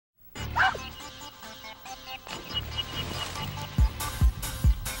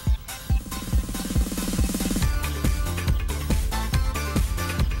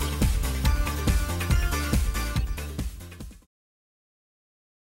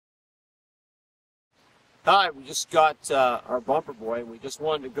Hi, we just got our bumper boy, and we just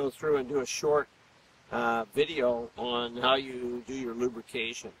wanted to go through and do a short video on how you do your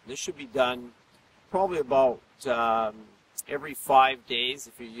lubrication. This should be done probably about every 5 days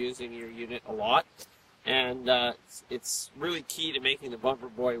if you're using your unit a lot, and it's really key to making the bumper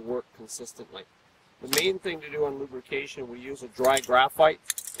boy work consistently. The main thing to do on lubrication, we use a dry graphite,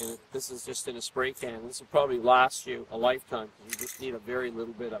 and this is just in a spray can. This will probably last you a lifetime because you just need a very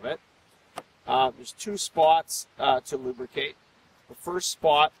little bit of it. There's two spots to lubricate. The first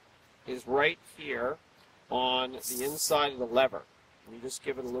spot is right here on the inside of the lever. You just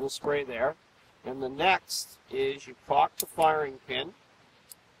give it a little spray there. And the next is you cock the firing pin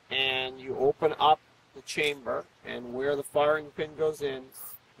and you open up the chamber, and where the firing pin goes in,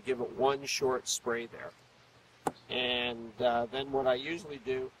 you give it one short spray there. And then what I usually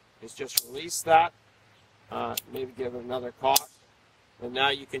do is just release that, maybe give it another cock. And now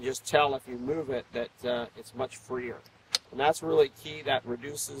you can just tell if you move it that it's much freer. And that's really key. That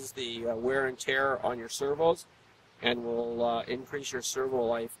reduces the wear and tear on your servos and will increase your servo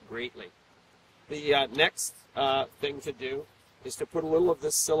life greatly. The next thing to do is to put a little of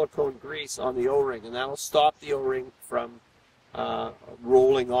this silicone grease on the O-ring, and that will stop the O-ring from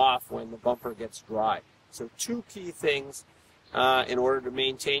rolling off when the bumper gets dry. So two key things in order to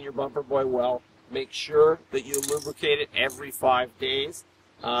maintain your bumper boy well. Make sure that you lubricate it every 5 days.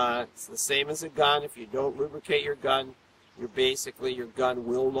 It's the same as a gun. If you don't lubricate your gun, your gun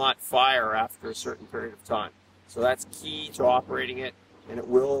will not fire after a certain period of time. So that's key to operating it, and it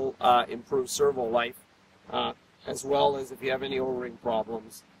will improve servo life, as well as if you have any O-ring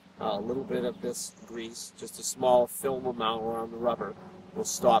problems, a little bit of this grease, just a small film amount around the rubber, will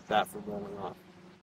stop that from rolling off.